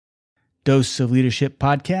Dose of Leadership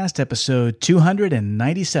Podcast, episode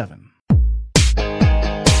 297.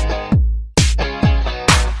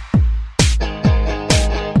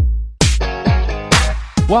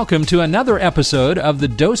 Welcome to another episode of the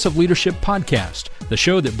Dose of Leadership Podcast, the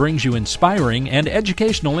show that brings you inspiring and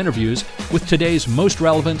educational interviews with today's most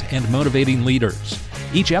relevant and motivating leaders.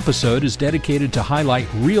 Each episode is dedicated to highlight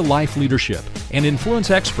real-life leadership and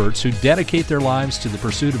influence experts who dedicate their lives to the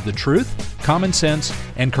pursuit of the truth, common sense,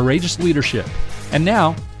 and courageous leadership. And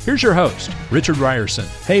now, here's your host, Richard Ryerson.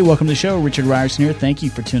 Hey, welcome to the show. Richard Ryerson here. Thank you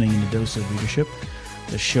for tuning in to Dose of Leadership,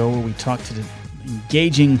 the show where we talk to the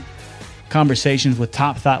engaging conversations with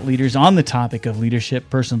top thought leaders on the topic of leadership,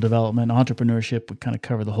 personal development, entrepreneurship. We kind of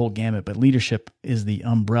cover the whole gamut, but leadership is the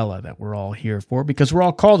umbrella that we're all here for because we're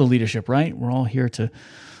all called to leadership, right? We're all here to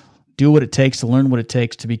do what it takes, to learn what it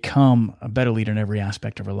takes to become a better leader in every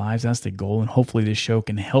aspect of our lives. That's the goal, and hopefully this show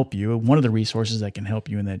can help you. One of the resources that can help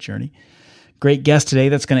you in that journey. Great guest today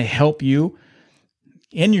that's going to help you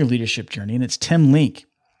in your leadership journey, and it's Tim Link.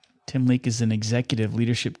 Tim Link is an executive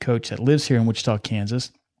leadership coach that lives here in Wichita, Kansas.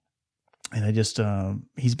 And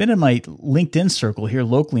he's been in my LinkedIn circle here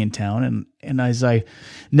locally in town. And as I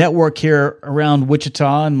network here around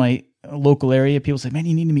Wichita and my local area, people say, man,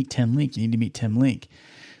 you need to meet Tim Link. You need to meet Tim Link.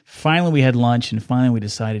 Finally, we had lunch, and finally we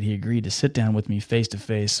decided he agreed to sit down with me face to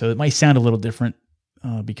face. So it might sound a little different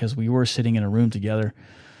because we were sitting in a room together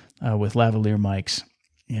with lavalier mics.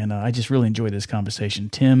 And I just really enjoyed this conversation.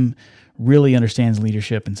 Tim really understands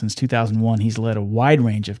leadership, and since 2001, he's led a wide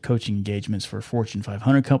range of coaching engagements for Fortune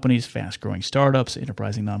 500 companies, fast-growing startups,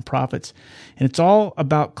 enterprising nonprofits, and it's all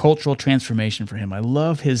about cultural transformation for him. I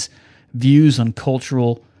love his views on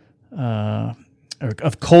culture and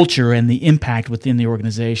the impact within the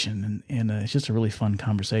organization, and it's just a really fun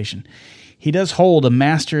conversation. He does hold a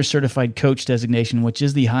Master Certified Coach designation, which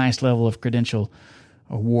is the highest level of credential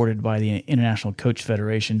awarded by the International Coach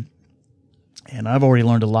Federation. And I've already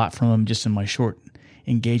learned a lot from him just in my short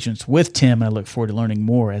engagements with Tim. I look forward to learning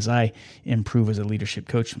more as I improve as a leadership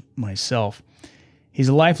coach myself. He's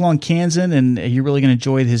a lifelong Kansan, and you're really going to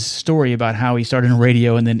enjoy his story about how he started in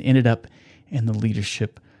radio and then ended up in the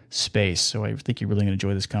leadership space. So I think you're really going to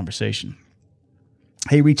enjoy this conversation.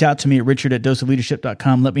 Hey, reach out to me at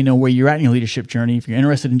richard@doseofleadership.com. Let me know where you're at in your leadership journey. If you're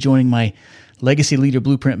interested in joining my Legacy Leader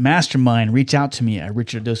Blueprint Mastermind, reach out to me at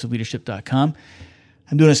richard@doseofleadership.com.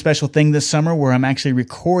 I'm doing a special thing this summer where I'm actually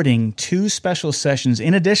recording 2 special sessions.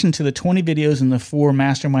 In addition to the 20 videos and the 4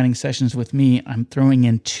 masterminding sessions with me, I'm throwing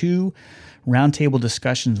in 2 roundtable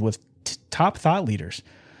discussions with top thought leaders.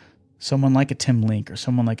 Someone like a Tim Link or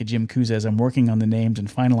someone like a Jim Kouzes. I'm working on the names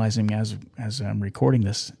and finalizing as I'm recording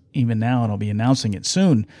this even now, and I'll be announcing it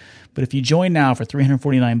soon. But if you join now for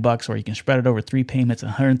 $349, or you can spread it over 3 payments,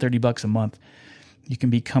 $130 a month, you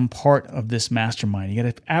can become part of this mastermind. You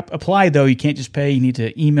got to apply, though. You can't just pay. You need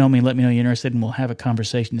to email me, let me know you're interested, and we'll have a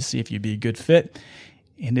conversation to see if you'd be a good fit.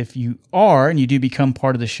 And if you are, and you do become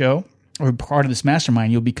part of the show, or part of this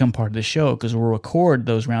mastermind, you'll become part of the show because we'll record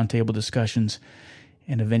those roundtable discussions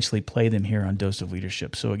and eventually play them here on Dose of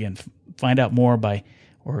Leadership. So again, find out more by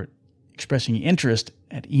or expressing interest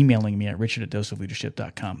at emailing me at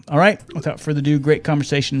richard@doseofleadership.com. All right, without further ado, great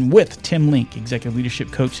conversation with Tim Link, Executive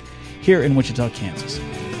Leadership Coach here in Wichita, Kansas.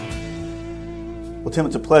 Well, Tim,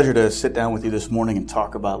 it's a pleasure to sit down with you this morning and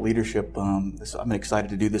talk about leadership. I'm excited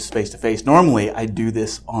to do this face-to-face. Normally, I do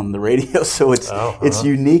this on the radio, so it's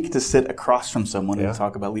unique to sit across from someone and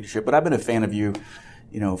talk about leadership. But I've been a fan of you,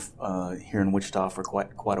 here in Wichita for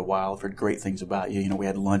quite a while. I've heard great things about you. We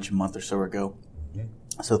had lunch a month or so ago. Yeah.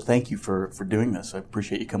 So thank you for doing this. I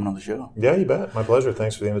appreciate you coming on the show. Yeah, you bet. My pleasure.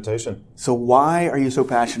 Thanks for the invitation. So why are you so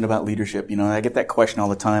passionate about leadership? I get that question all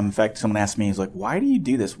the time. In fact, someone asked me, he's like, why do you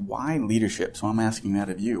do this? Why leadership? So I'm asking that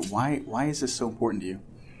of you. Why is this so important to you?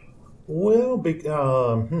 Well,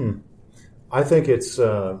 I think it's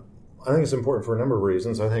important for a number of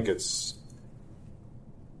reasons. I think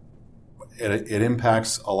it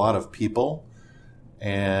impacts a lot of people,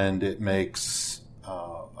 and it makes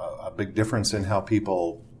a big difference in how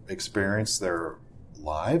people experience their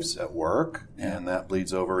lives at work, and that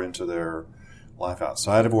bleeds over into their life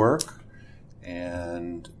outside of work.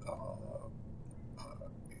 And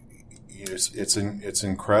it's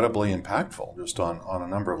incredibly impactful just on a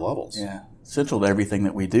number of levels. Yeah, central to everything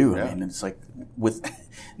that we do. Yeah. I mean, it's like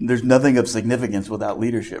there's nothing of significance without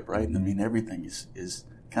leadership, right? Mm-hmm. I mean, everything is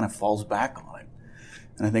kind of falls back on it.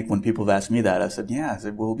 And I think when people have asked me that, I said,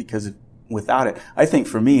 well, because without it, I think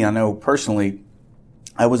for me, I know personally,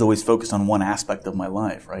 I was always focused on one aspect of my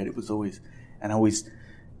life, right? It was always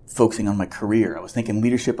focusing on my career. I was thinking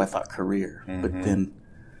leadership, I thought career. Mm-hmm. But then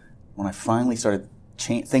when I finally started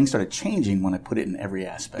things started changing when I put it in every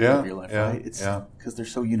aspect of your life, right? It's because they're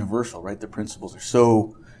so universal, right? The principles are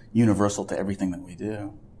so universal to everything that we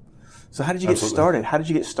do. So how did you get started? How did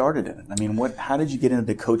you get started in it? I mean, how did you get into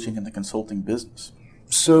the coaching and the consulting business?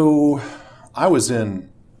 So I was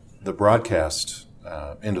in the broadcast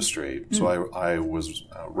industry. So I was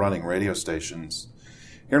running radio stations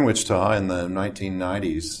here in Wichita in the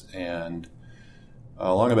 1990s, and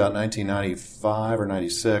along about 1995 or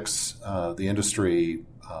 96, the industry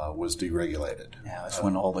was deregulated. Yeah, that's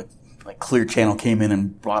when all the Clear Channel came in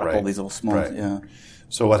and brought up all these little small.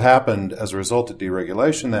 So what happened as a result of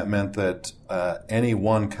deregulation, that meant that any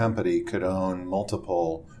one company could own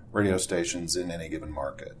multiple radio stations in any given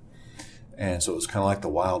market. And so it was kind of like the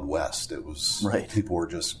Wild West. It was people were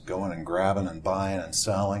just going and grabbing and buying and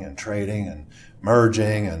selling and trading and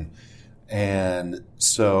merging. And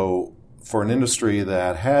so for an industry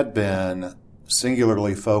that had been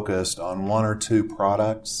singularly focused on one or two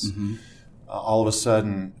products, all of a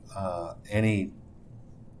sudden any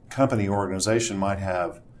company or organization might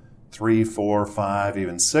have 3, 4, 5,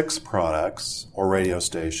 even 6 products or radio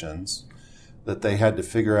stations that they had to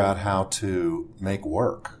figure out how to make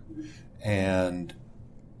work. And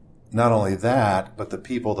not only that, but the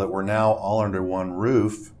people that were now all under one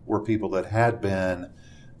roof were people that had been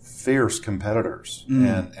fierce competitors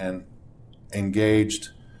and engaged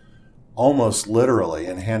almost literally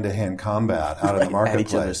in hand-to-hand combat out in the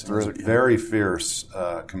marketplace. It was a very fierce,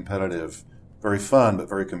 competitive, very fun, but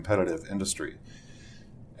very competitive industry.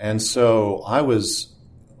 And so I was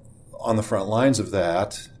on the front lines of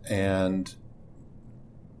that and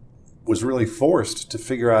was really forced to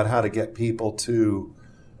figure out how to get people to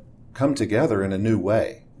come together in a new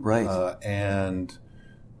way. Right. And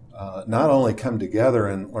not only come together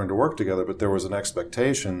and learn to work together, but there was an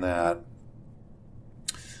expectation that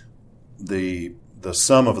the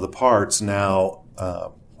sum of the parts now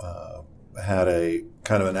had a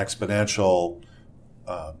kind of an exponential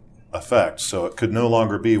effect. So it could no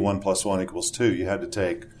longer be 1 + 1 = 2. You had to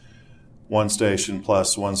take one station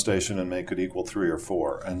plus one station and make it equal 3 or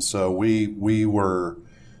 4. And so we were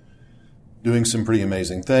doing some pretty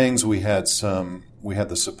amazing things. We had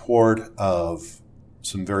the support of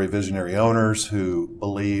some very visionary owners who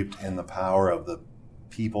believed in the power of the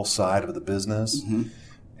people side of the business.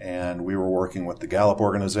 And we were working with the Gallup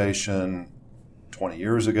organization 20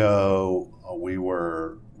 years ago. We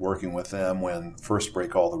were working with them when First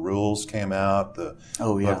Break All the Rules came out, the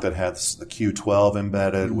book that had the Q12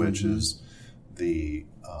 embedded, which is the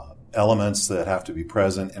elements that have to be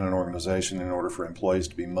present in an organization in order for employees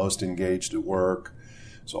to be most engaged at work.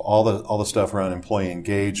 So all the stuff around employee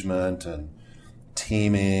engagement and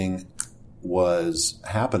teaming was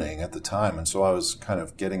happening at the time. And so I was kind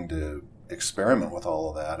of getting to experiment with all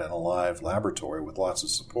of that in a live laboratory with lots of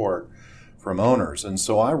support from owners. And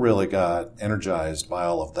so I really got energized by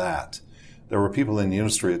all of that. There were people in the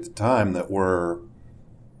industry at the time that were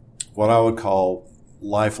what I would call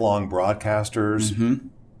lifelong broadcasters.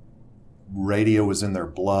 Radio was in their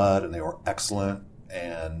blood and they were excellent,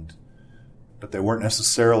 but they weren't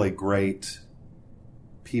necessarily great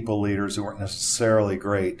people leaders. They weren't necessarily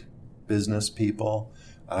great business people.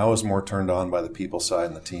 I was more turned on by the people side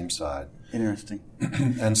and the team side. Interesting.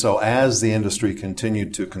 And so as the industry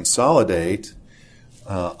continued to consolidate,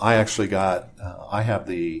 I have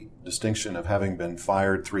the distinction of having been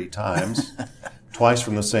fired 3 times, twice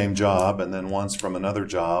from the same job and then once from another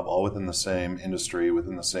job, all within the same industry,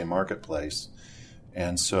 within the same marketplace.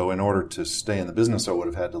 And so in order to stay in the business, I would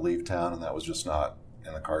have had to leave town, and that was just not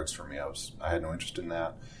in the cards for me. I had no interest in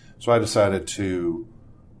that. So I decided to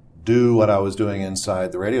do what I was doing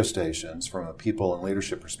inside the radio stations from a people and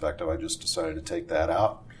leadership perspective. I just decided to take that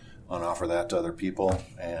out and offer that to other people,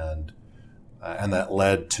 and that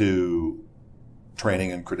led to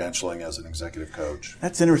training and credentialing as an executive coach.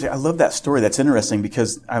 That's interesting. I love that story. That's interesting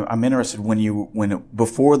because I'm interested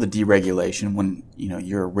before the deregulation, when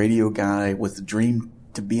you're a radio guy, was the dream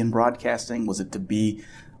to be in broadcasting? Was it to be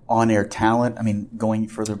on-air talent? I mean, going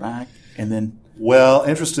further back, and then. Well,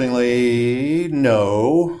 interestingly,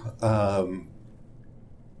 no.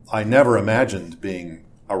 I never imagined being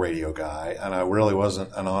a radio guy, and I really wasn't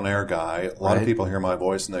an on-air guy. A lot of people hear my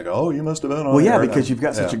voice and they go, "Oh, you must have been on-air." Well, yeah, because you've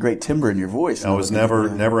got such a great timbre in your voice. I was never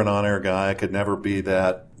an on-air guy. I could never be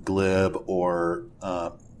that glib or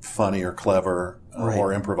funny or clever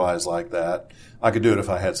or improvise like that. I could do it if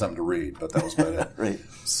I had something to read, but that was about it. Right.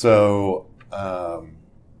 So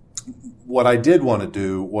what I did want to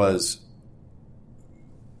do was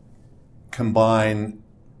combine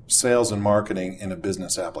sales and marketing in a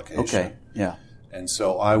business application. Okay. Yeah. And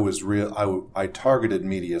so I was I targeted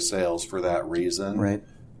media sales for that reason. Right.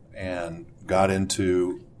 And got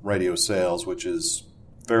into radio sales, which is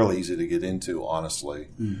fairly easy to get into, honestly.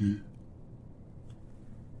 Mm-hmm.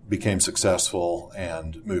 Became successful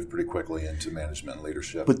and moved pretty quickly into management and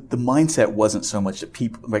leadership. But the mindset wasn't so much that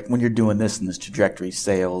people, like when you're doing this in this trajectory,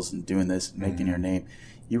 sales and doing this and making your name,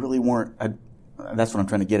 you really weren't, that's what I'm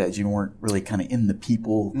trying to get at, is you weren't really kind of in the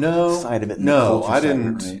people side of it.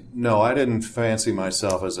 I didn't fancy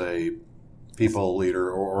myself as a people leader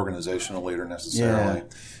or organizational leader necessarily. Yeah.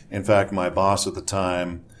 In fact, my boss at the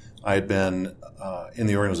time, I had been in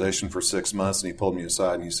the organization for 6 months, and he pulled me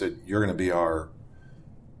aside and he said, "You're going to be our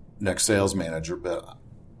next sales manager, but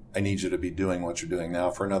I need you to be doing what you're doing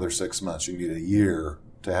now for another 6 months. You need a year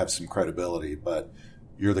to have some credibility, but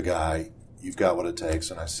you're the guy. You've got what it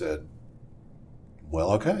takes." And I said,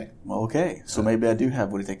 well, okay. So maybe I do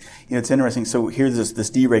have what it takes. It's interesting. So here's this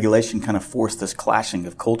deregulation kind of forced this clashing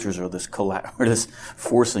of cultures, or this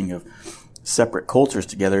forcing of separate cultures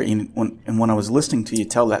together. And when I was listening to you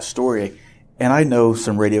tell that story, and I know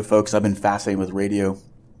some radio folks, I've been fascinated with radio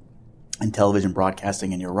and television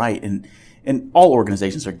broadcasting, and you're right. And all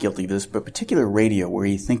organizations are guilty of this, but particularly radio, where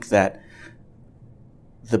you think that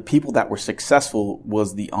the people that were successful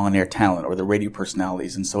was the on-air talent or the radio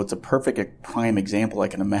personalities. And so it's a perfect prime example I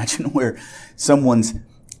can imagine where someone's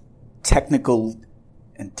technical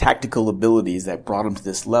and tactical abilities that brought them to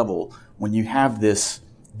this level, when you have this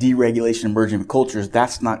deregulation emerging cultures,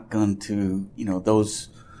 that's not going to, those,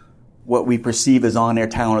 what we perceive as on-air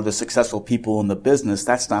talent or the successful people in the business,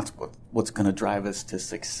 that's not what's going to drive us to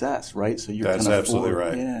success, right? So that's kind of absolutely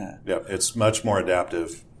right. Yeah. It's much more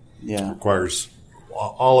adaptive. Yeah. It requires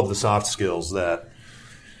all of the soft skills that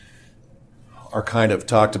are kind of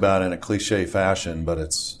talked about in a cliche fashion, but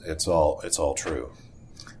it's all true.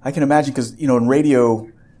 I can imagine, because and radio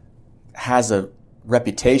has a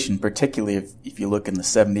reputation, particularly if you look in the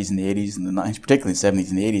 70s and the 80s and the 90s, particularly in the 70s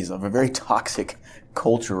and the 80s, of a very toxic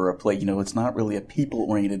culture or a place. It's not really a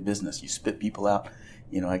people-oriented business. You spit people out.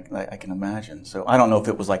 I can imagine. So I don't know if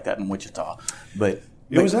it was like that in Wichita, but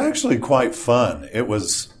it was actually quite fun. It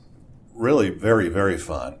was really very, very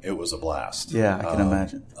fun. It was a blast. Yeah, I can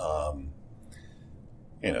imagine.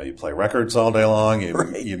 You play records all day long.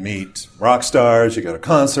 You meet rock stars. You go to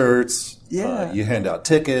concerts. Yeah. You hand out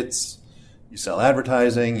tickets. You sell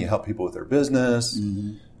advertising. You help people with their business.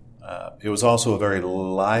 Mm-hmm. It was also a very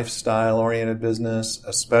lifestyle-oriented business,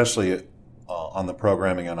 especially on the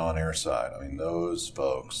programming and on-air side. I mean, those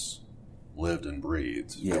folks lived and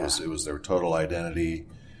breathed. Yeah. It was their total identity,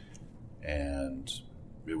 and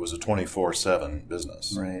it was a 24/7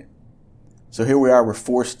 business. Right. So here we are. We're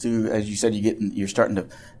forced to, as you said, you're starting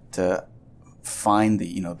to find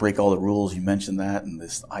break all the rules. You mentioned that, and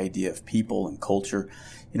this idea of people and culture.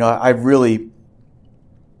 I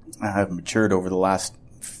have matured over the last,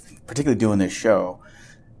 particularly doing this show,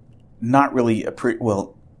 not really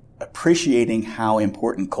appreciating how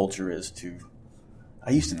important culture is to.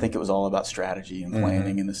 I used to think it was all about strategy and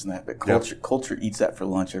planning and this and that, but culture eats that for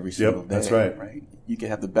lunch every single day. That's right. Right. You can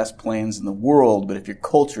have the best plans in the world, but if your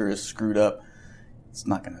culture is screwed up, it's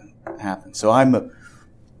not going to happen. So I don't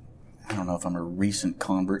know if I'm a recent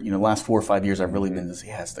convert. The last 4 or 5 years I've really been this.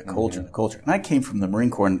 It's the culture, the culture. And I came from the Marine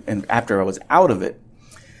Corps, and after I was out of it,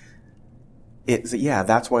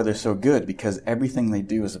 that's why they're so good, because everything they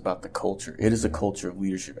do is about the culture. It is a culture of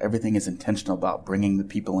leadership. Everything is intentional about bringing the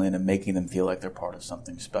people in and making them feel like they're part of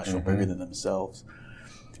something special, bigger than themselves.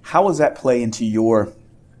 How does that play into your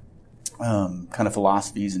kind of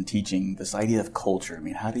philosophies and teaching, this idea of culture? I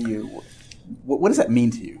mean, what does that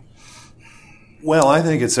mean to you? Well, I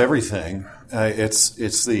think it's everything. I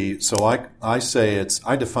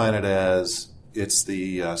define it as it's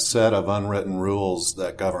the set of unwritten rules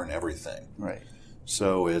that govern everything. Right.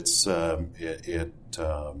 So it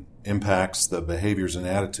impacts the behaviors and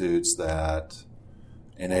attitudes that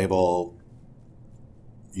enable,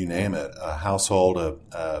 you name it, a household,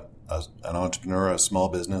 an entrepreneur, a small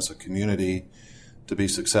business, a community to be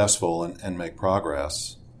successful and make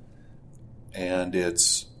progress. And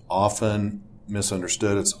it's often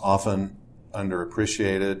misunderstood. It's often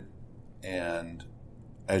underappreciated. And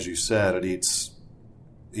as you said, it eats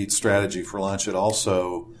strategy for lunch. It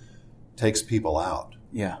also takes people out.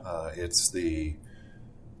 Yeah. It's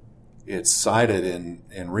cited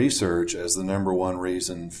in research as the number one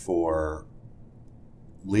reason for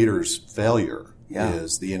leaders' failure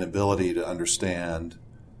is the inability to understand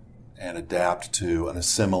and adapt to and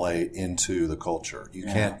assimilate into the culture. You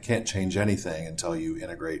can't change anything until you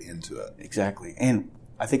integrate into it. Exactly. And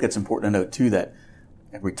I think that's important to note too, that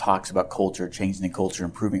everybody talks about culture, changing the culture,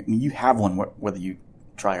 improving. I mean, you have one whether you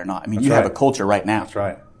try or not. I mean, That's you right. have a culture right now. That's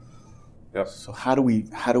right. Yep. So how do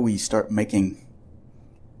we start making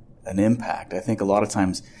an impact. I think a lot of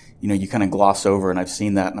times, you kind of gloss over, and I've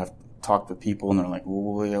seen that, and I've talked with people, and they're like,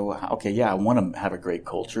 well, okay, yeah, I want to have a great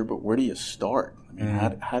culture, but where do you start? I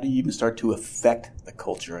mean, how do you even start to affect the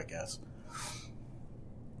culture, I guess?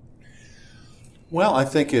 Well, I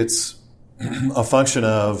think it's a function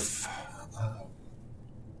of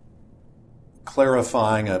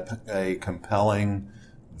clarifying a compelling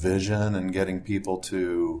vision and getting people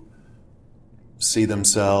to see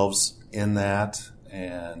themselves in that,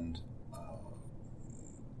 and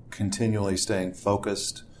continually staying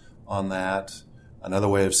focused on that. Another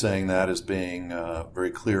way of saying that is being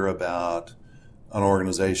very clear about an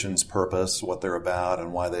organization's purpose, what they're about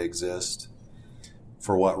and why they exist,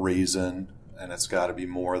 for what reason. And it's got to be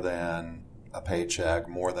more than a paycheck,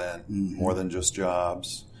 more than just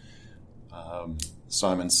jobs.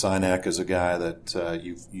 Simon Sinek is a guy that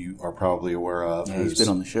you are probably aware of. Yeah, he's been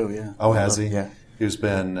on the show, yeah. Oh, has he? Yeah. He's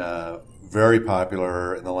been very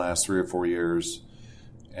popular in the last 3 or 4 years.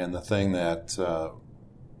 And the thing that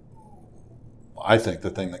I think the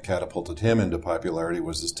thing that catapulted him into popularity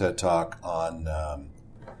was his TED Talk on The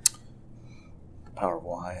Power of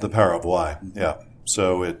Why. The Power of Why, yeah.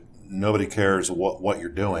 So nobody cares what you're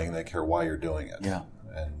doing; they care why you're doing it. Yeah,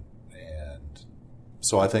 and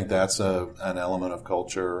so I think that's an element of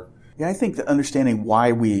culture. Yeah, I think that understanding why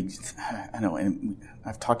I know, and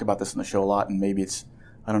I've talked about this in the show a lot, and maybe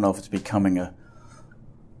I don't know if it's becoming a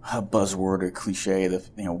buzzword or cliche,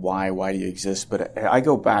 why do you exist? But I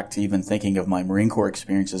go back to even thinking of my Marine Corps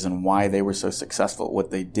experiences and why they were so successful at what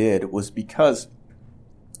they did was because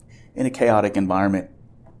in a chaotic environment,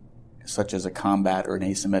 such as a combat or an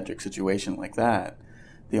asymmetric situation like that,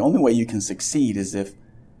 the only way you can succeed is if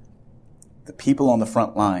the people on the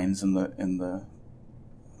front lines and the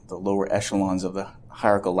lower echelons of the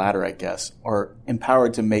hierarchical ladder, I guess, are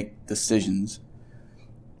empowered to make decisions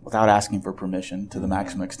without asking for permission to the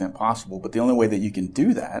maximum extent possible. But the only way that you can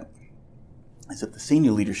do that is if the senior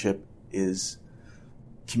leadership is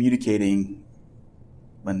communicating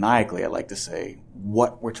maniacally, I like to say,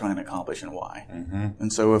 what we're trying to accomplish and why. Mm-hmm.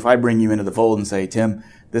 And so if I bring you into the fold and say, Tim,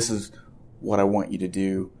 this is what I want you to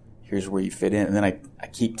do, here's where you fit in, and then I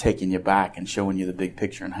keep taking you back and showing you the big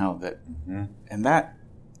picture and how that, and that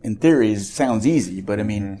in theory sounds easy, but I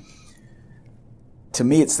mean, to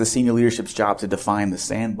me, it's the senior leadership's job to define the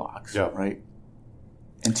sandbox, right?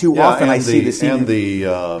 And too often I see the senior... And the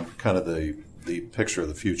kind of the picture of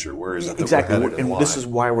the future. Where is it that exactly. we're headed and why? This is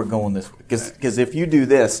why we're going this way. Because if you do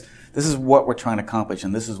this is what we're trying to accomplish,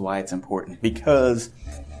 and this is why it's important. Because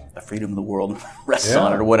the freedom of the world rests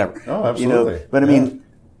on it, or whatever. Oh, absolutely. But I mean...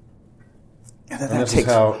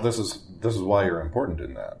 this is why you're important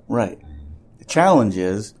in that. Right. The challenge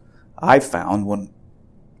is, I've found when...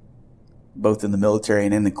 both in the military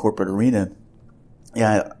and in the corporate arena,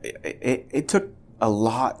 it took a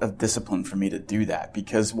lot of discipline for me to do that,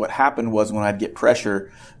 because what happened was when I'd get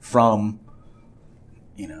pressure from,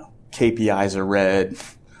 KPIs are red,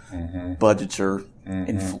 budgets are,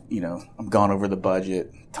 I'm gone over the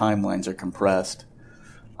budget, timelines are compressed.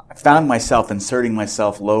 I found myself inserting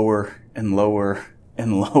myself lower and lower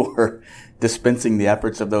and lower, dispensing the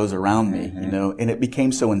efforts of those around me, and it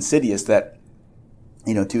became so insidious that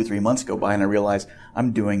 2 or 3 months go by and I realize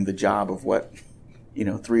I'm doing the job of what,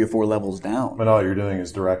 3 or 4 levels down. But all you're doing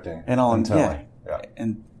is directing and telling. Yeah.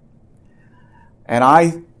 And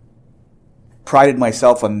I prided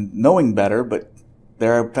myself on knowing better, but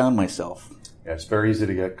there I found myself. Yeah, it's very easy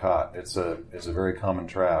to get caught. It's a very common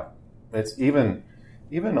trap. It's even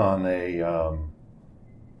on a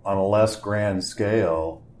less grand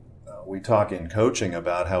scale. We talk in coaching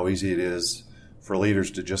about how easy it is for leaders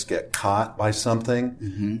to just get caught by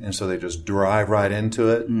something, and so they just drive right into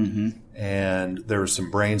it. And there's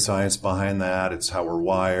some brain science behind that. It's how we're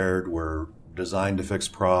wired. We're designed to fix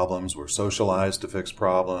problems. We're socialized to fix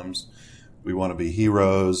problems. We want to be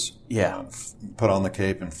heroes. Yeah, put on the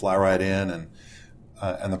cape and fly right in.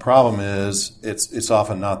 And the problem is, it's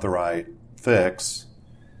often not the right fix,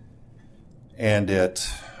 and it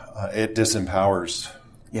disempowers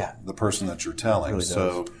the person that you're telling. It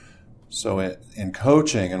really does. So in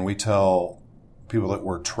coaching, and we tell people that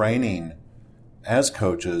we're training as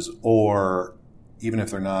coaches, or even if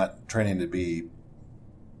they're not training to be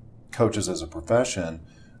coaches as a profession,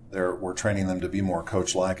 we're training them to be more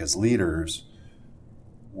coach-like as leaders.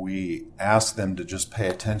 We ask them to just pay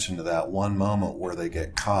attention to that one moment where they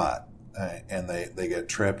get caught and they get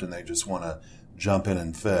tripped and they just want to jump in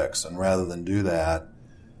and fix. And rather than do that,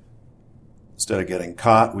 instead of getting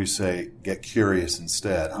caught, we say, get curious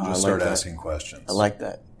instead and just start asking questions. I like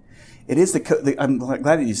that. It is I'm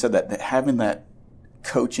glad that you said that having that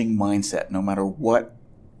coaching mindset, no matter what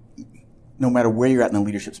no matter where you're at in the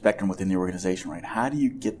leadership spectrum within the organization, right? How do you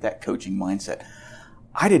get that coaching mindset?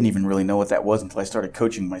 I didn't even really know what that was until I started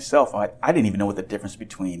coaching myself. I didn't even know what the difference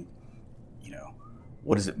between,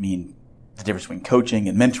 what does it mean, the difference between coaching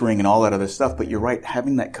and mentoring and all that other stuff. But you're right,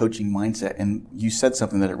 having that coaching mindset, and you said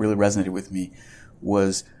something that it really resonated with me,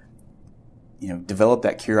 was, develop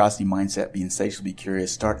that curiosity mindset, be insatiably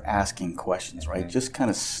curious, start asking questions, right? Just kind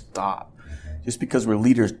of stop. Just because we're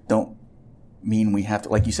leaders don't mean we have to,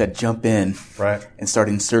 like you said, jump in and start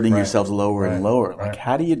inserting yourselves lower and lower. Like,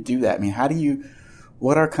 how do you do that? I mean,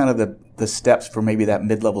 what are kind of the steps for maybe that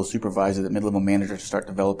mid-level supervisor, that mid-level manager to start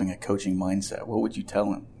developing a coaching mindset? What would you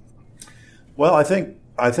tell them? Well, I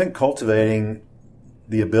think cultivating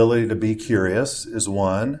the ability to be curious is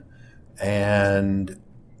one, and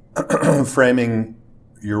framing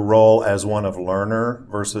your role as one of learner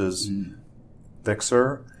versus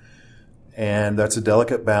fixer. And that's a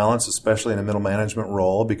delicate balance, especially in a middle management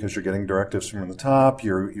role, because you're getting directives from the top.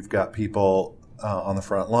 You've got people on the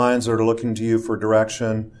front lines that are looking to you for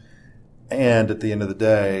direction. And at the end of the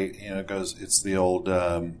day, it's the old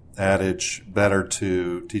adage, better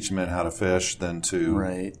to teach a man how to fish than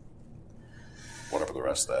to whatever the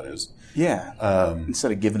rest of that is. Yeah.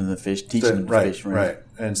 Instead of giving them the fish, teaching them to fish. Right.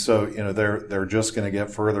 And so, they're just going to get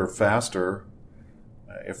further faster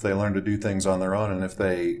if they learn to do things on their own, and if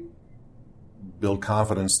they build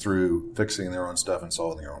confidence through fixing their own stuff and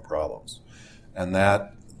solving their own problems. And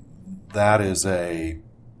that is a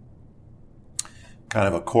kind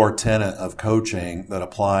of a core tenet of coaching that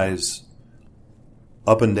applies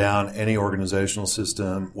up and down any organizational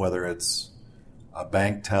system, whether it's a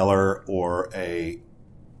bank teller or a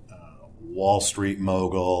Wall Street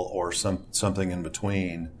mogul or something in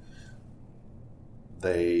between.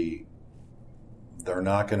 They're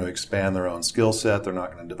not going to expand their own skill set. They're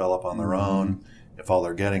not going to develop on their own if all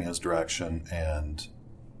they're getting is direction and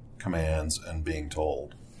commands and being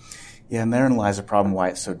told. Yeah, and therein lies a problem why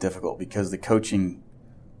it's so difficult, because the coaching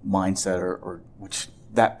mindset, or which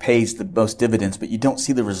that pays the most dividends, but you don't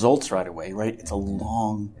see the results right away, right? It's a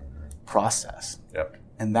long process. Yep.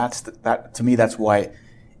 And that to me, that's why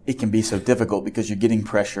it can be so difficult, because you're getting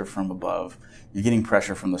pressure from above. You're getting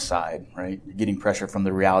pressure from the side, right? You're getting pressure from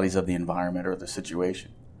the realities of the environment or the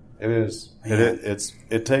situation. It is. Yeah.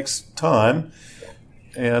 It takes time,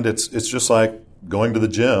 and it's just like going to the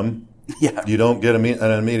gym. Yeah. You don't get an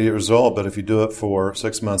immediate result, but if you do it for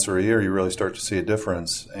 6 months or a year, you really start to see a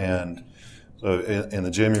difference. And so in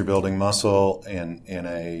the gym, you're building muscle. In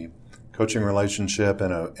a coaching relationship,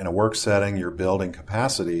 in a work setting, you're building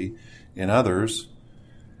capacity in others.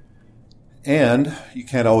 And you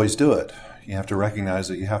can't always do it. You have to recognize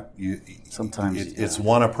that it's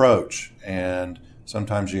one approach, and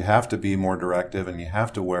sometimes you have to be more directive, and you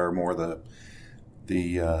have to wear more the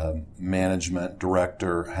management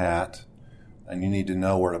director hat, and you need to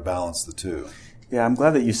know where to balance the two. Yeah, I'm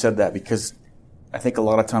glad that you said that, because I think a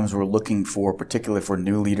lot of times we're looking for, particularly for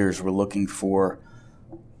new leaders, we're looking for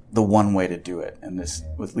the one way to do it. And this,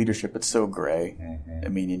 with leadership, it's so gray. I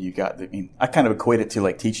mean, I kind of equate it to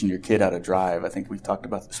like teaching your kid how to drive. I think we've talked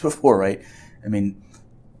about this before, right? I mean,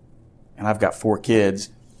 and I've got 4 kids,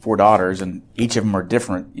 4 daughters, and each of them are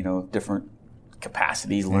different, different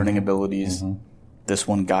capacities, learning abilities. This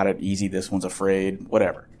one got it easy. This one's afraid,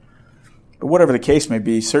 whatever. But whatever the case may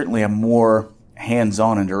be, certainly I'm more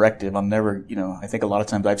hands-on and directive. I'm never, I think a lot of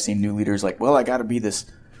times I've seen new leaders like, well, I got to be this,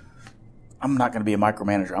 I'm not going to be a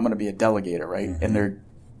micromanager. I'm going to be a delegator, right? And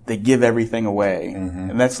they give everything away.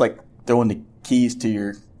 And that's like throwing the keys to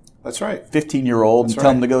your 15-year-old and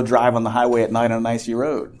tell them to go drive on the highway at night on an icy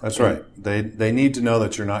road. That's right. They need to know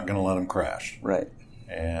that you're not going to let them crash. Right.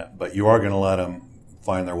 But you are going to let them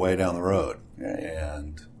find their way down the road.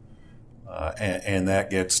 Right. And that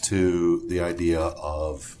gets to the idea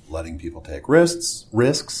of letting people take risks,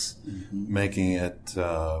 making it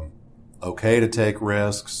okay to take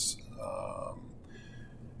risks.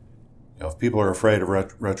 If people are afraid of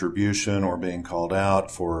retribution or being called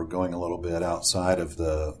out for going a little bit outside of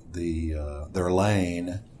their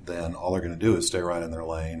lane, then all they're going to do is stay right in their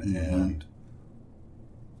lane, and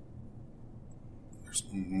there's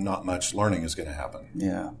not much learning is going to happen.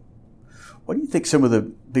 Yeah. What do you think some of the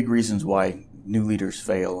big reasons why new leaders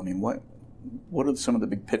fail? I mean, what are some of the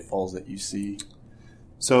big pitfalls that you see?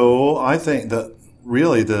 So I think that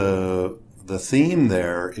really the theme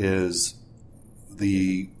there is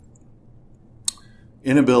the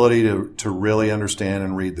inability to really understand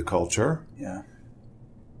and read the culture. Yeah.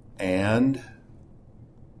 And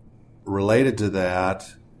related to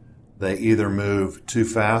that, they either move too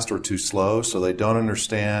fast or too slow, so they don't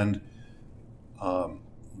understand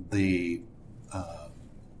the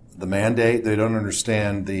mandate. They don't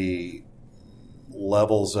understand the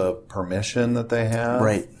levels of permission that they have,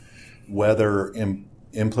 right? Whether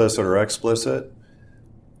implicit or explicit.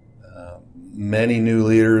 Many new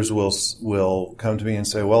leaders will come to me and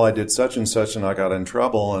say, well, I did such and such and I got in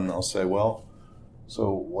trouble. And I'll say, well,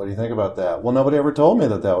 so what do you think about that? Well, nobody ever told me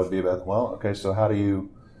that would be about, well, okay, so how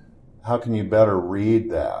can you better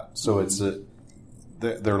read that? So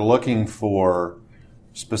they're looking for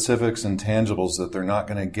specifics and tangibles that they're not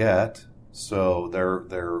going to get. So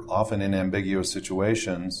they're often in ambiguous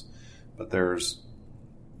situations, but there's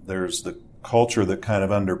the culture that kind of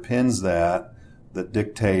underpins that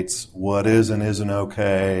dictates what is and isn't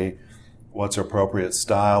okay, what's appropriate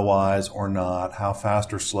style-wise or not, how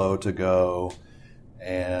fast or slow to go.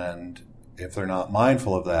 And if they're not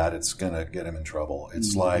mindful of that, it's going to get them in trouble.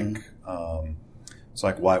 It's like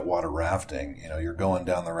whitewater rafting. You're going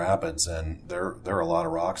down the rapids, and there are a lot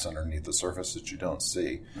of rocks underneath the surface that you don't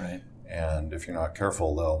see. Right. And if you're not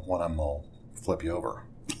careful, one of them will flip you over.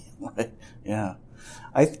 Right. Yeah.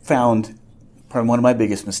 I found probably one of my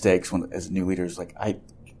biggest mistakes as a new leader is it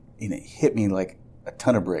hit me like a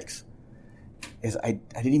ton of bricks. Is I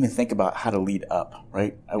didn't even think about how to lead up.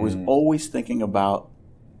 Right. I was always thinking about,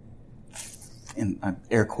 in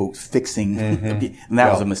air quotes, fixing, and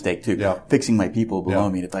that was a mistake too. Yeah. Fixing my people below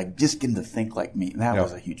me, to just get them to think like me, and that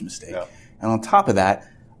was a huge mistake. Yeah. And on top of that,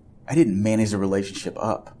 I didn't manage the relationship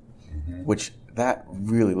up, which that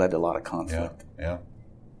really led to a lot of conflict. Yeah.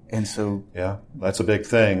 And so, that's a big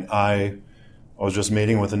thing. I was just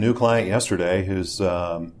meeting with a new client yesterday who's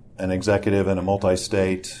an executive in a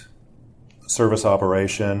multi-state service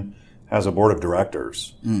operation, has a board of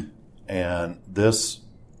directors, and this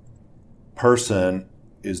person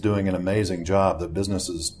is doing an amazing job. The business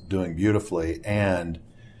is doing beautifully, and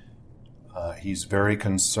he's very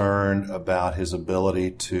concerned about his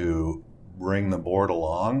ability to bring the board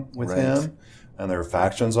along with him. And there are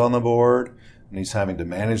factions on the board, and he's having to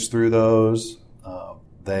manage through those.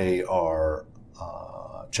 They are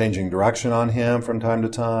changing direction on him from time to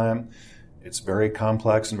time. It's very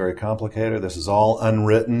complex and very complicated. This is all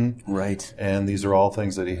unwritten. Right. And these are all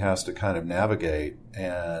things that he has to kind of navigate.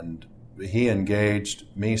 And he engaged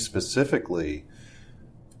me specifically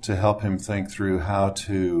to help him think through how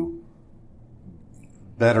to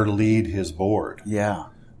better lead his board. Yeah.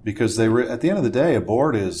 Because at the end of the day, a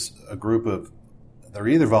board is a group of, they're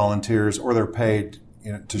either volunteers or they're paid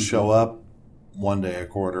to show up one day a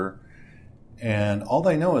quarter. And all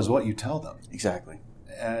they know is what you tell them. Exactly.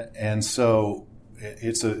 And so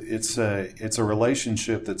it's a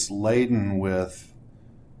relationship that's laden with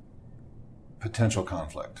potential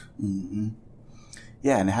conflict. Mm-hmm.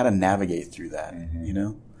 Yeah, and how to navigate through that.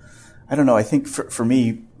 I don't know. I think for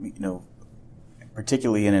me,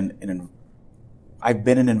 particularly I've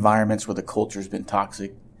been in environments where the culture's been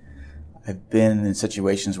toxic. I've been in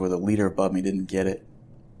situations where the leader above me didn't get it,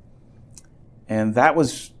 and that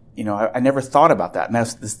was. I never thought about that. And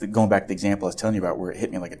that's going back to the example I was telling you about where it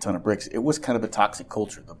hit me like a ton of bricks. It was kind of a toxic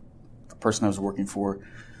culture. The person I was working for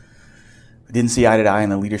didn't see eye to eye in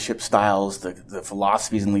the leadership styles, the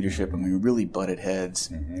philosophies in leadership, and we really butted heads.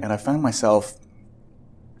 Mm-hmm. And I found myself,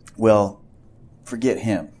 well, forget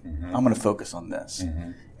him. Mm-hmm. I'm going to focus on this.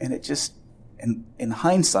 Mm-hmm. And it just, in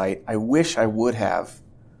hindsight, I wish I would have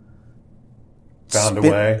found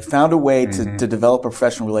a way to develop a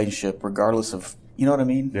professional relationship regardless of, you know what I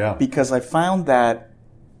mean? Yeah. Because I found that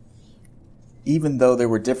even though there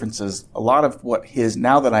were differences, a lot of what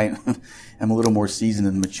now that I am a little more seasoned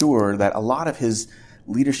and mature, that a lot of his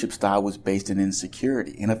leadership style was based in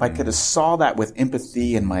insecurity. And if I could have saw that with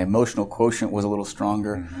empathy and my emotional quotient was a little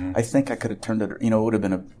stronger, I think I could have turned it, it would have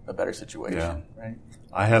been a better situation. Yeah. Right?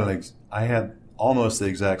 I had almost the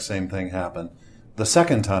exact same thing happen. The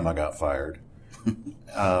second time I got fired,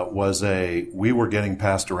 we were getting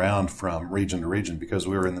passed around from region to region because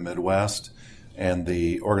we were in the Midwest and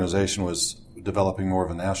the organization was developing more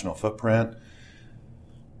of a national footprint.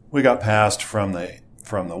 We got passed from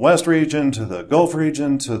the West region to the Gulf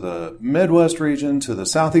region to the Midwest region to the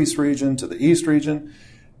Southeast region to the East region.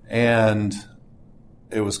 And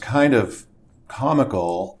it was kind of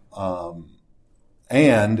comical.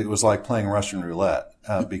 And it was like playing Russian roulette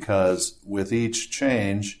because with each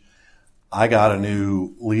change, I got a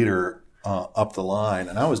new leader up the line,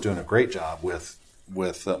 and I was doing a great job with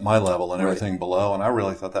my level and everything below, and I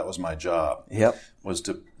really thought that was my job. Yep, was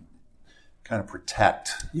to kind of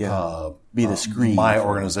protect, be the screen my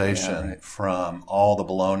organization from all the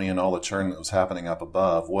baloney and all the churn that was happening up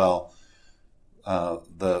above. Well,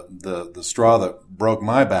 the straw that broke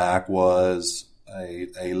my back was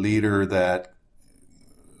a leader that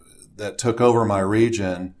took over my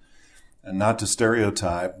region. And not to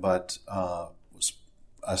stereotype, but was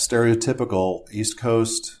a stereotypical East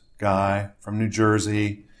Coast guy from New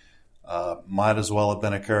Jersey. Might as well have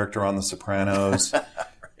been a character on The Sopranos.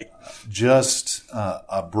 Right. Just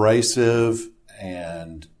abrasive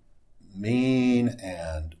and mean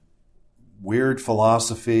and weird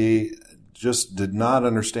philosophy. Just did not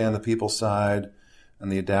understand the people side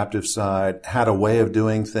and the adaptive side. Had a way of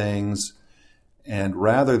doing things. And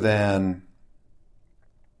rather than...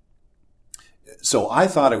 So I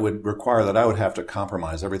thought it would require that I would have to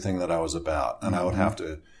compromise everything that I was about. And I would have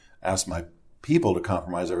to ask my people to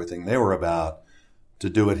compromise everything they were about to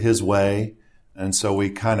do it his way. And so we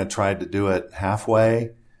kind of tried to do it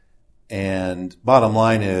halfway. And bottom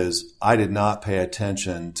line is, I did not pay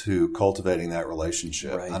attention to cultivating that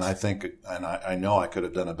relationship. Right. And I think, and I know I could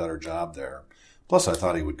have done a better job there. Plus, I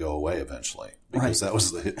thought he would go away eventually because that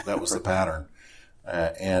was the pattern.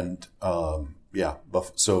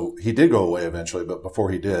 So he did go away eventually, but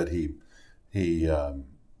before he did, he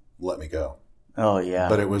let me go. Oh yeah.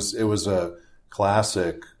 But it was a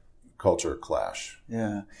classic culture clash.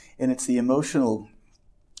 Yeah. And it's the emotional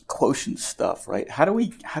quotient stuff, right? How do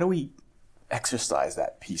we exercise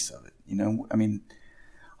that piece of it? You know, I mean,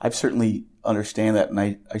 I've certainly understand that, and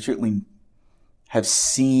I certainly have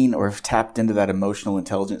seen or have tapped into that emotional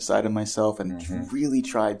intelligence side of myself and really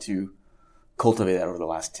tried to cultivate that over the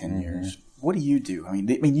last 10 years. What do you do? I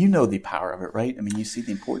mean, you know the power of it, right? I mean, you see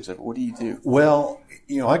the importance of it. What do you do? Well,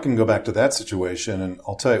 I can go back to that situation, and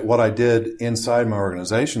I'll tell you what I did inside my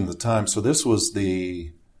organization at the time. So this was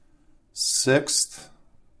the 6th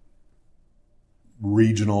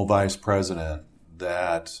regional vice president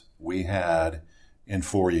that we had in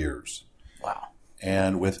 4 years. Wow.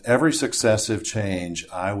 And with every successive change,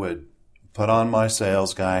 I would put on my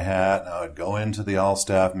sales guy hat, and I would go into the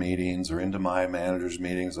all-staff meetings or into my manager's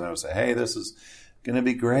meetings, and I would say, hey, this is going to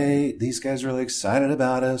be great. These guys are really excited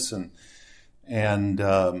about us. And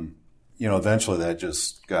eventually that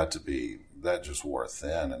just wore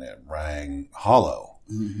thin, and it rang hollow.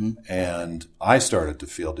 Mm-hmm. And I started to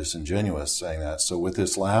feel disingenuous saying that. So with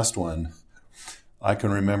this last one, I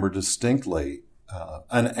can remember distinctly,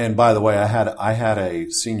 and by the way, I had a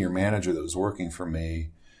senior manager that was working for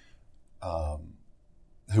me,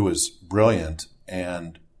 who was brilliant,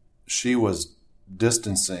 and she was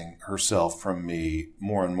distancing herself from me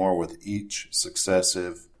more and more with each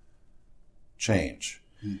successive change.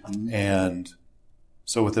 Mm-hmm. And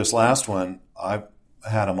so with this last one, I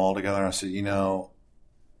had them all together, and I said,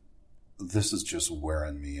 this is just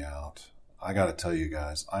wearing me out. I got to tell you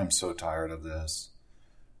guys, I'm so tired of this.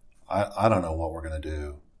 I don't know what we're going to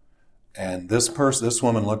do. And this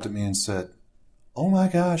woman looked at me and said, oh my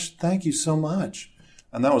gosh, thank you so much.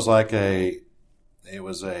 And that was a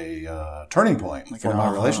turning point for my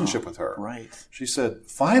relationship with her. Right. She said,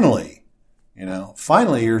 finally you're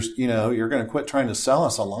going to quit trying to sell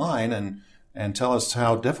us a line and tell us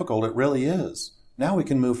how difficult it really is. Now we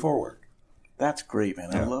can move forward. That's great,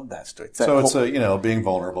 man. Yeah. I love that story. It's being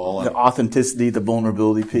vulnerable. The authenticity, the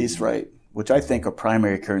vulnerability piece, right? Which I think are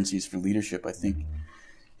primary currencies for leadership. I think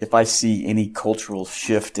if I see any cultural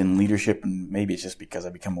shift in leadership, and maybe it's just because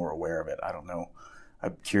I become more aware of it, I don't know.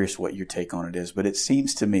 I'm curious what your take on it is. But it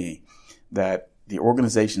seems to me that the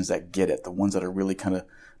organizations that get it, the ones that are really kind of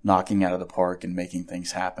knocking out of the park and making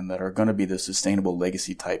things happen, that are going to be the sustainable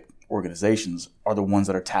legacy type organizations, are the ones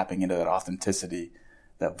that are tapping into that authenticity,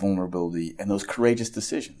 that vulnerability, and those courageous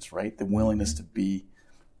decisions, right? The willingness to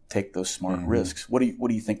take those smart risks. What do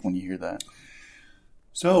you think when you hear that?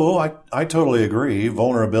 So I totally agree.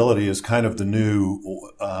 Vulnerability is kind of a new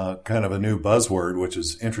buzzword, which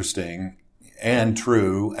is interesting and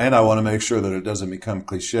true. And I want to make sure that it doesn't become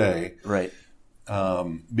cliche, right?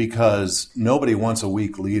 Because nobody wants a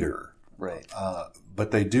weak leader, right?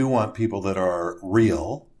 But they do want people that are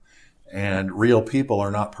real, and real people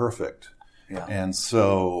are not perfect. Yeah. And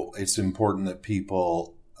so it's important that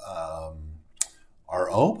people are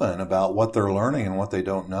open about what they're learning and what they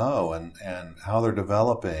don't know, and how they're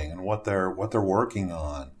developing and what they're working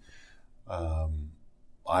on.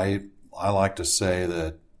 I like to say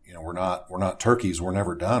that we're not turkeys. We're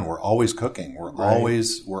never done. We're always cooking. We're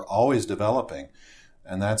always developing,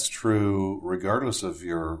 and that's true regardless of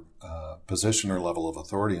your position or level of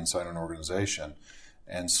authority inside an organization.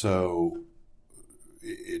 And so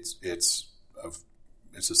it's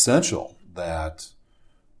essential that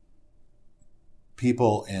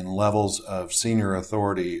people in levels of senior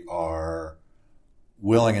authority are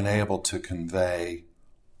willing and able to convey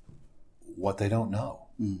what they don't know.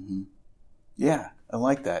 Mm-hmm. Yeah, I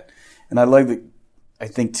like that. And I like that. I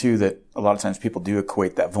think too that a lot of times people do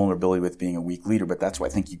equate that vulnerability with being a weak leader, but that's why I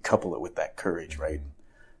think you couple it with that courage, right?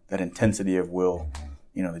 That intensity of will,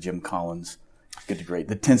 the Jim Collins, Good to great.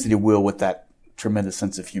 The intensity of will with that tremendous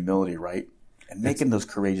sense of humility, right? And making those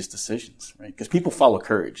courageous decisions, right? Because people follow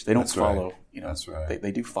courage. They don't follow, That's right.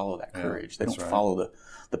 They do follow that courage. They don't follow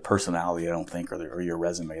the personality, I don't think, or your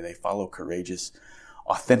resume. They follow courageous,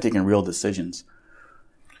 authentic, and real decisions.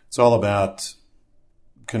 It's all about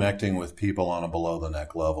connecting with people on a below the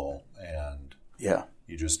neck level, and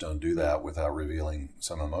you just don't do that without revealing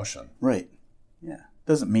some emotion. Right. Yeah.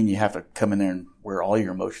 Doesn't mean you have to come in there and wear all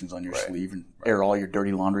your emotions on your sleeve and air all your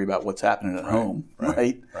dirty laundry about what's happening at home,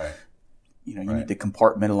 right? Right. You need to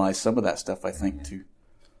compartmentalize some of that stuff, I think, too.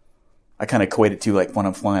 I kind of equate it to like when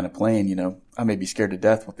I'm flying a plane, I may be scared to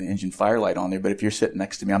death with the engine fire light on there, but if you're sitting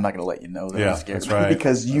next to me, I'm not going to let you know that I'm scared. That's right.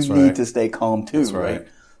 Because you need to stay calm too, right?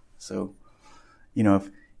 So, if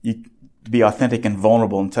you be authentic and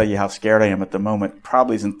vulnerable and tell you how scared I am at the moment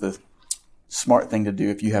probably isn't the smart thing to do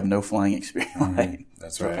if you have no flying experience. Right?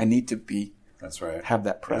 That's right. I need to have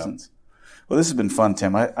that presence. Yeah. Well, this has been fun,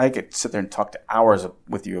 Tim. I could sit there and talk to hours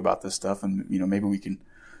with you about this stuff, and maybe we can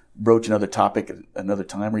broach another topic at another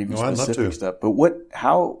time, or even specific stuff. But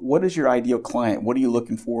what is your ideal client? What are you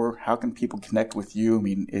looking for? How can people connect with you? I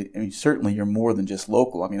mean, certainly you're more than just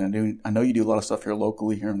local. I mean, I know you do a lot of stuff here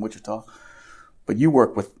locally here in Wichita, but you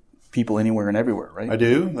work with people anywhere and everywhere, right? I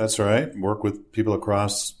do. That's right. Work with people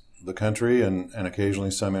across the country and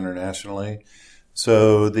occasionally some internationally.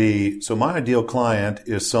 So my ideal client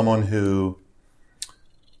is someone who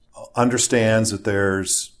understands that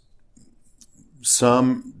there's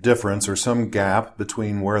some difference or some gap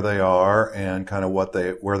between where they are and kind of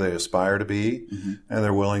where they aspire to be, and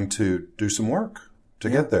they're willing to do some work to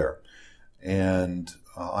get there. And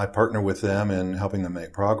I partner with them in helping them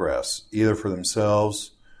make progress, either for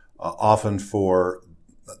themselves, often for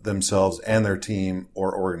themselves and their team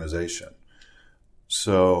or organization.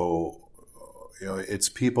 So, it's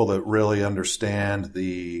people that really understand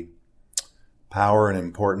the power and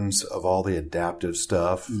importance of all the adaptive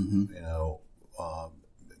stuff.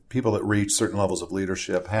 People that reach certain levels of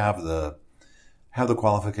leadership have the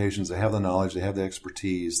qualifications, they have the knowledge, they have the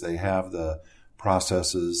expertise, they have the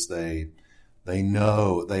processes. They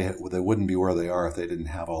know they wouldn't be where they are if they didn't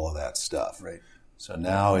have all of that stuff. Right. So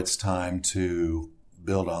now it's time to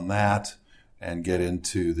build on that and get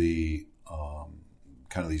into the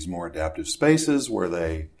kind of these more adaptive spaces where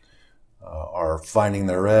they are finding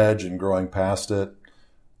their edge and growing past it,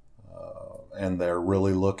 and they're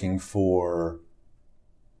really looking for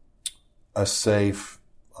a safe,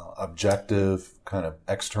 objective, kind of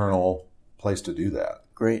external place to do that.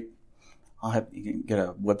 Great. You can get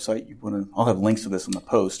a website. I'll have links to this in the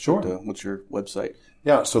post. Sure. What's your website?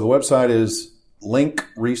 Yeah. So the website is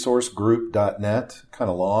linkresourcegroup.net.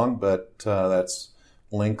 Kind of long, but that's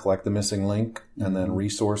link like the missing link, and then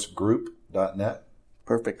resourcegroup.net.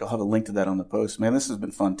 Perfect. I'll have a link to that on the post. Man, this has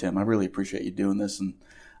been fun, Tim. I really appreciate you doing this, and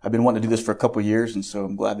I've been wanting to do this for a couple of years, and so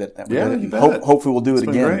I'm glad that we did it. And hopefully we'll do it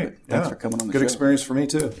again. Great. Thanks for coming on the show. Good experience for me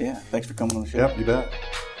too. Yeah, thanks for coming on the show. Yep, you bet.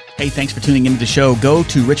 Hey, thanks for tuning into the show. Go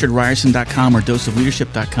to richardryerson.com or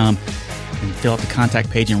doseofleadership.com and fill out the contact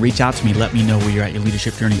page and reach out to me. Let me know where you're at your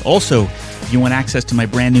leadership journey. Also, if you want access to my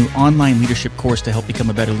brand new online leadership course to help become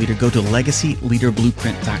a better leader, go to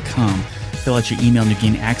legacyleaderblueprint.com. Fill out your email and you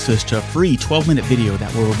gain access to a free 12-minute video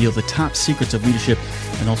that will reveal the top secrets of leadership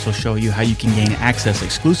and also show you how you can gain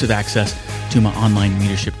exclusive access to my online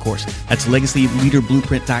leadership course. That's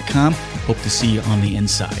legacyleaderblueprint.com. Hope to see you on the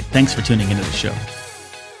inside. Thanks for tuning into the show.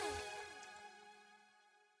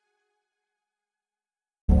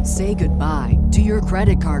 Say goodbye to your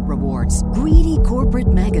credit card rewards. Greedy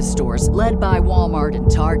corporate mega stores, led by Walmart and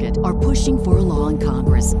Target, are pushing for a law in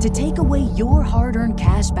Congress to take away your hard-earned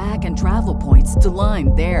cash back and travel points to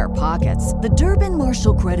line their pockets. The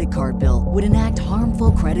Durbin-Marshall credit card bill would enact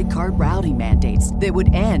harmful credit card routing mandates that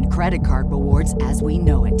would end credit card rewards as we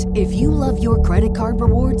know it. If you love your credit card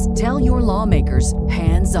rewards, tell your lawmakers,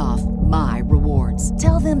 hands off my rewards.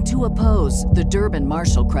 Tell them to oppose the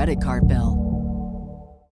Durbin-Marshall credit card bill.